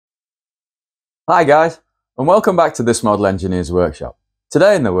Hi guys, and welcome back to this Model Engineers Workshop.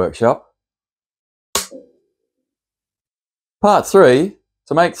 Today in the workshop, part 3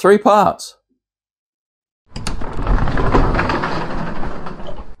 to make 3 parts.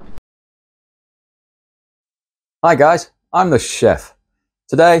 Hi guys, I'm the chef.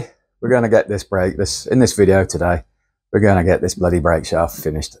 Today we're going to get this video today, we're going to get this bloody brake shaft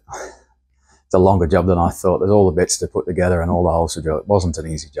finished. It's a longer job than I thought. There's all the bits to put together and all the holes to drill. It wasn't an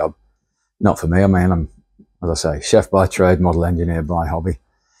easy job. Not for me. I mean, I'm, as I say, chef by trade, model engineer by hobby.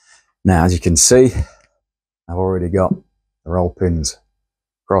 Now, as you can see, I've already got the roll pins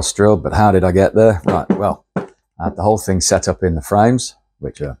cross drilled, but how did I get there? Right, well, I had the whole thing set up in the frames,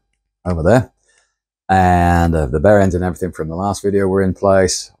 which are over there, and the bearings and everything from the last video were in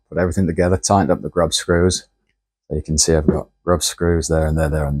place. Put everything together, tightened up the grub screws. So you can see I've got grub screws there and there,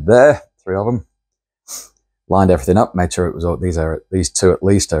 there and there, 3 of them. Lined everything up, made sure it was all, these two at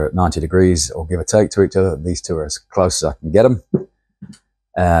least are at 90 degrees or give or take to each other. These two are as close as I can get them.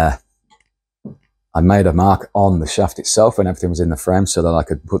 I made a mark on the shaft itself when everything was in the frame so that I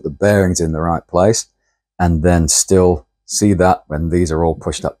could put the bearings in the right place and then still see that when these are all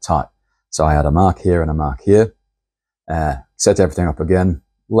pushed up tight. So I had a mark here and a mark here. Set everything up again,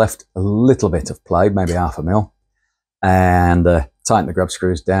 left a little bit of play, maybe 1/2 mil, and tightened the grub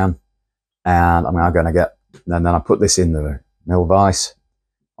screws down. And I'm now going to get, and then I put this in the mill vise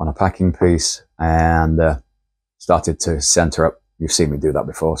on a packing piece and started to center up. You've seen me do that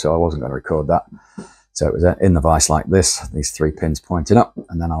before, so I wasn't going to record that. So it was in the vise like this, these 3 pins pointing up,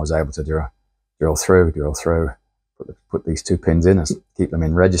 and then I was able to drill through, put these 2 pins in and keep them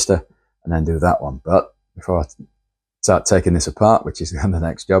in register, and then do that one. But before I start taking this apart, which is the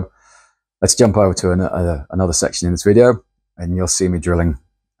next job, let's jump over to another section in this video, and you'll see me drilling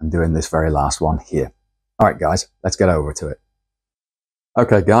and doing this very last one here. All right, guys, let's get over to it.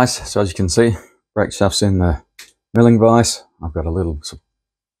 Okay, guys, so as you can see, brake shaft's in the milling vise. I've got a little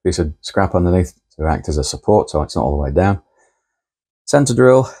piece of scrap underneath to act as a support, so it's not all the way down. Center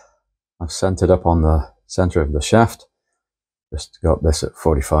drill, I've centered up on the center of the shaft. Just got this at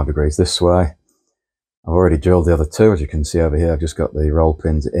 45 degrees this way. I've already drilled the other 2, as you can see over here. I've just got the roll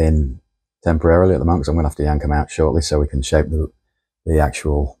pins in temporarily at the moment, because I'm going to have to yank them out shortly so we can shape the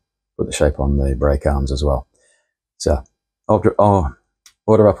actual, put the shape on the brake arms as well. So,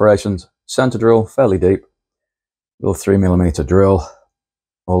 order operations, center drill, fairly deep, little 3mm drill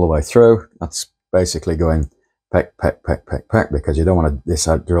all the way through. That's basically going peck, peck, peck, peck, peck, because you don't want this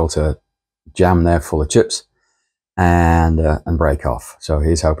drill to jam there full of chips and break off. So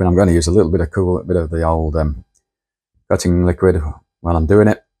he's hoping. I'm going to use a little bit of the old cutting liquid while I'm doing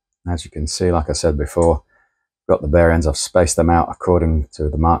it. As you can see, like I said before, got the bearings. I've spaced them out according to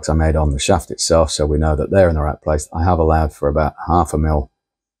the marks I made on the shaft itself, so we know that they're in the right place. I have allowed for about 1/2 mil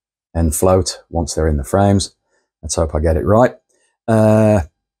end float once they're in the frames. Let's hope I get it right. And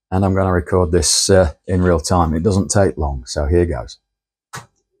I'm going to record this in real time. It doesn't take long, so here goes.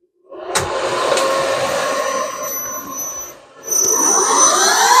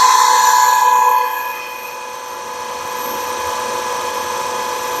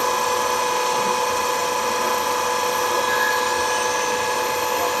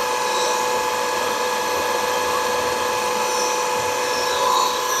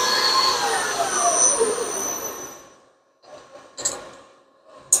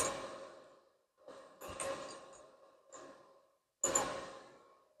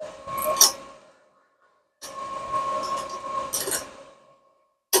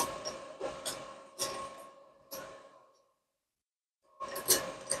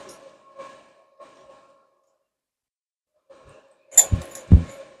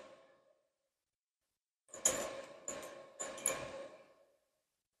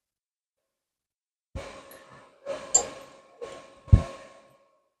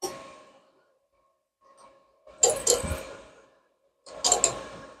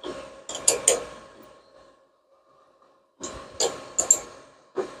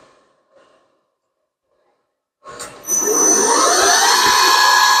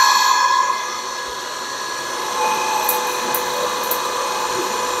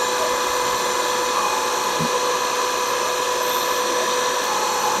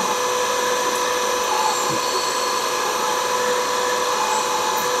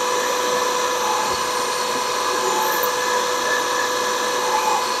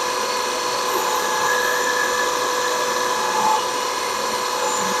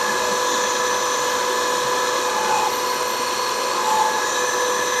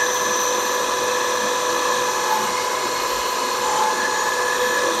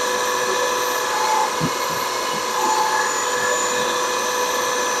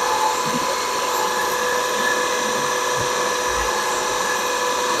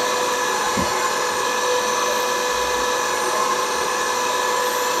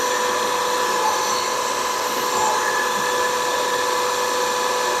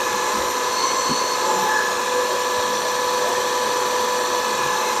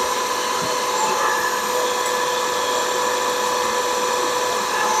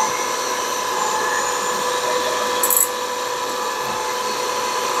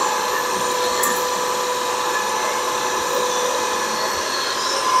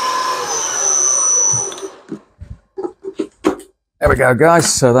 we go,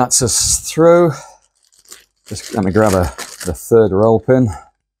 guys. So that's us through. Just let me grab the third roll pin.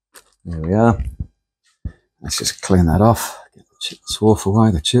 There we are. Let's just clean that off. Get the chip swarf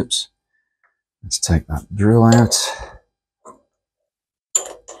away, the chips. Let's take that drill out.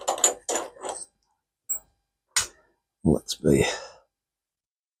 Let's be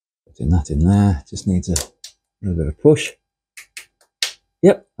putting that in there. Just needs a little bit of push.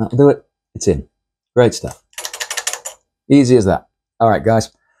 Yep, that'll do it. It's in. Great stuff. Easy as that. All right,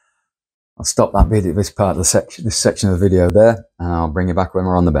 guys. I'll stop that video, this part of the section, this section of the video there, and I'll bring you back when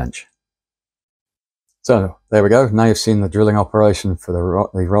we're on the bench. So there we go. Now you've seen the drilling operation for the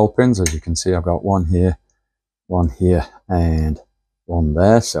roll pins. As you can see, I've got one here, and one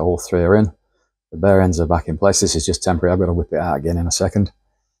there. So all three are in. The bare ends are back in place. This is just temporary. I've got to whip it out again in a second.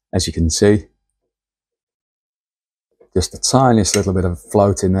 As you can see, just the tiniest little bit of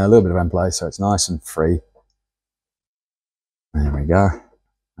float in there, a little bit of end play, so it's nice and free. There we go. I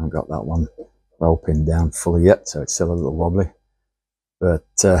haven't got that one roll pin down fully yet, so it's still a little wobbly. But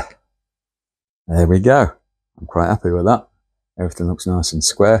there we go. I'm quite happy with that. Everything looks nice and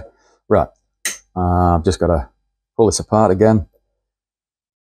square. Right, I've just got to pull this apart again.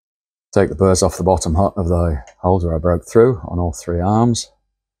 Take the burrs off the bottom of the holes where I broke through on all three arms.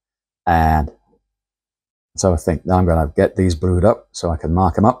 And so I think now I'm going to get these glued up so I can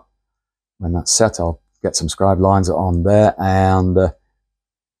mark them up. When that's set, I'll get some scribe lines on there, and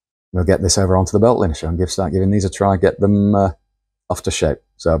we'll get this over onto the belt linisher and start giving these a try, get them off to shape.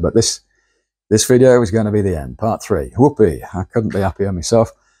 So, but this video is going to be the end, part 3. Whoopee! I couldn't be happier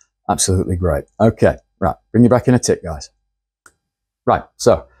myself. Absolutely great. Okay, right, bring you back in a tick, guys. Right,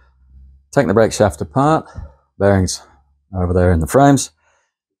 so taking the brake shaft apart, bearings over there in the frames.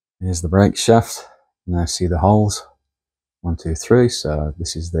 Here's the brake shaft. You now see the holes. 1, 2, 3. So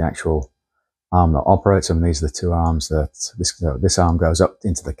this is the actual arm that operates them. These are the two arms that this arm goes up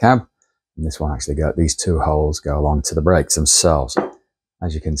into the cab, and this one actually these two holes go along to the brakes themselves.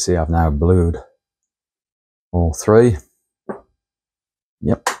 As you can see, I've now blued all three.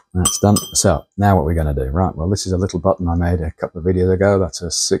 Yep, that's done. So now what we're going to do, right? Well, this is a little button I made a couple of videos ago. That's a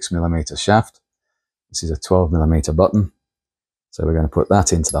 6mm shaft. This is a 12mm button. So we're going to put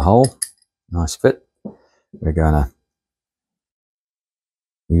that into the hole. Nice fit. We're going to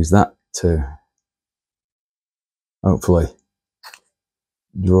use that to hopefully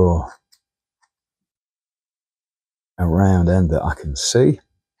draw a round end that I can see.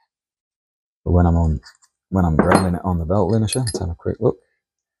 But when I'm grounding it on the belt linisher, let's have a quick look.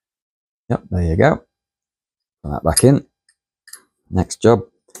 Yep, there you go. Put that back in. Next job,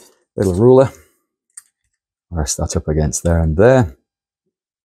 little ruler. Rest that up against there and there.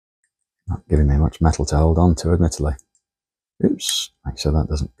 Not giving me much metal to hold on to, admittedly. Oops, make sure that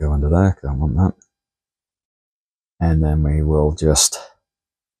doesn't go under there, because I don't want that. And then we will just,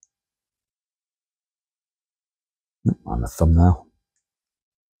 on the thumbnail,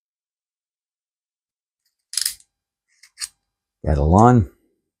 get a line.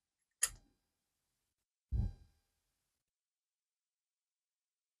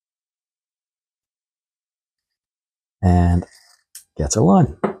 And get a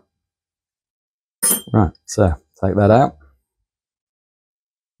line. Right, so take that out.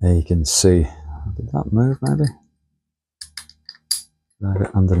 There you can see, did that move maybe? Have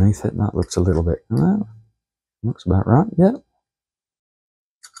it underneath it, that looks a little bit, looks about right, yeah.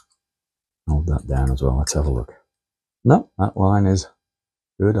 Hold that down as well, let's have a look. No, that line is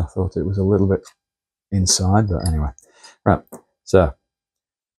good. I thought it was a little bit inside, but anyway. Right, so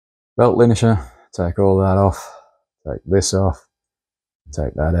belt linisher, take all that off, take this off,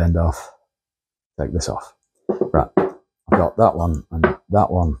 take that end off, take this off. Right, I've got that one and that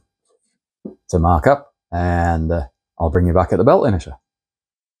one to mark up, and I'll bring you back at the belt linisher.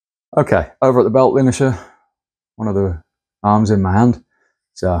 Okay, over at the belt linisher, one of the arms in my hand.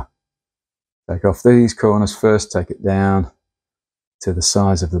 So take off these corners first, take it down to the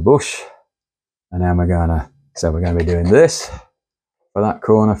size of the bush, and then we're going to be doing this for that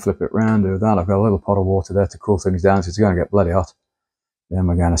corner, flip it round, do that. I've got a little pot of water there to cool things down, so it's going to get bloody hot. Then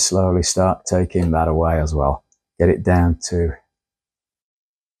we're going to slowly start taking that away as well. Get it down to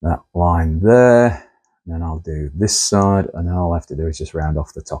that line there. Then I'll do this side, and then all I have to do is just round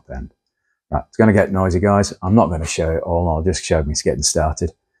off the top end. Right, it's going to get noisy, guys. I'm not going to show it all. I'll just show me getting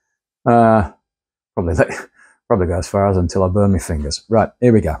started. Probably go as far as until I burn my fingers. Right,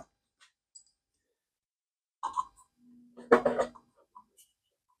 here we go.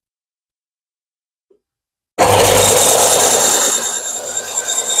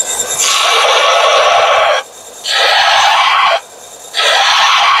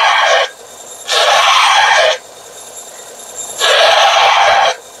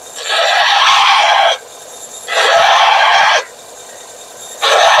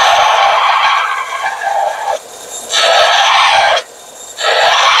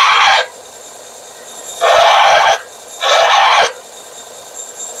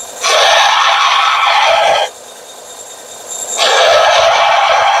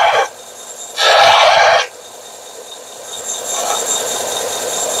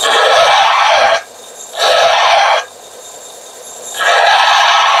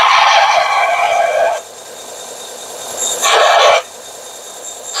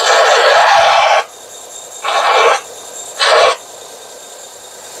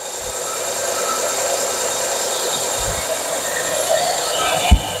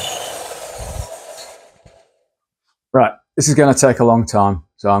 This is going to take a long time,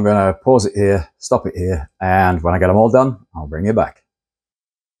 so I'm going to pause it here, stop it here, and when I get them all done, I'll bring you back.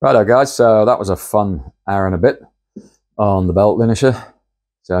 Righto guys, so that was a fun hour and a bit on the belt finisher.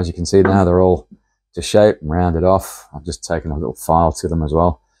 So as you can see now, they're all to shape and rounded off. I've just taken a little file to them as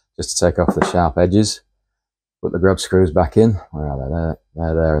well, just to take off the sharp edges. Put the grub screws back in. Where are they?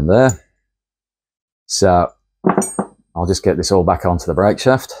 There, and there. So I'll just get this all back onto the brake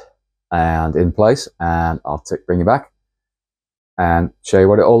shaft and in place, and I'll bring you back and show you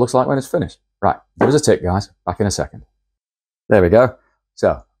what it all looks like when it's finished. Right, give us a tick guys, back in a second. There we go.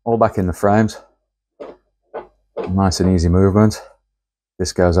 So all back in the frames. Nice and easy movement.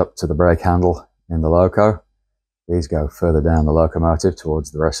 This goes up to the brake handle in the loco. These go further down the locomotive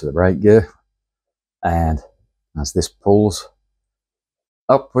towards the rest of the brake gear. And as this pulls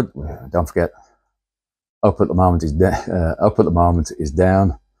upward, don't forget, up at the moment is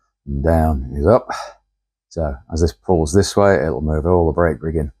down, and down is up. So as this pulls this way, it'll move all the brake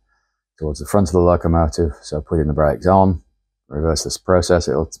rigging towards the front of the locomotive. So putting the brakes on, reverse this process,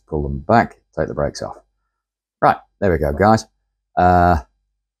 it'll pull them back, take the brakes off. Right, there we go, guys. Yeah,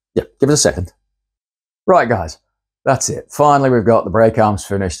 give it a second. Right, guys, that's it. Finally, we've got the brake arms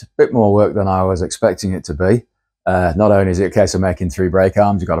finished. A bit more work than I was expecting it to be. Not only is it a case of making 3 brake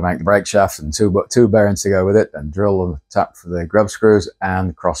arms, you've got to make the brake shaft and two bearings to go with it, and drill and tap for the grub screws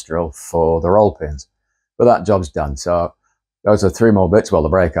and cross drill for the roll pins. But that job's done. So those are 3 more bits. Well, the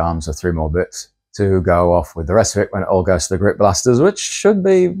brake arms are 3 more bits to go off with the rest of it when it all goes to the grip blasters, which should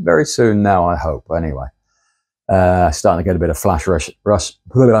be very soon now, I hope. Anyway, starting to get a bit of starting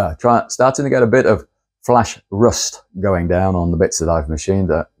to get a bit of flash rust going down on the bits that I've machined.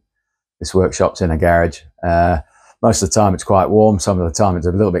 This workshop's in a garage. Most of the time it's quite warm, some of the time it's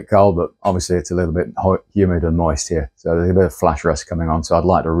a little bit cold, but obviously it's a little bit humid and moist here. So there's a bit of flash rust coming on, so I'd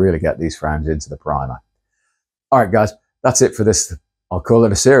like to really get these frames into the primer. All right, guys, that's it for this. I'll call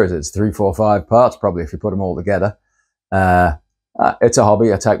it a series. It's 3, 4, 5 parts, probably, if you put them all together. It's a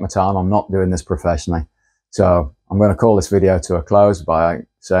hobby. I take my time. I'm not doing this professionally. So I'm going to call this video to a close by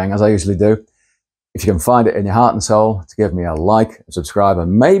saying, as I usually do, if you can find it in your heart and soul to give me a like, subscribe,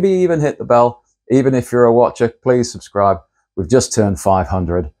 and maybe even hit the bell. Even if you're a watcher, please subscribe. We've just turned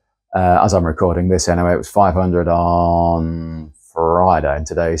 500 as I'm recording this anyway. It was 500 on Friday and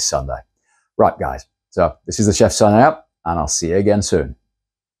today's Sunday. Right, guys. So this is the chef signing out, and I'll see you again soon.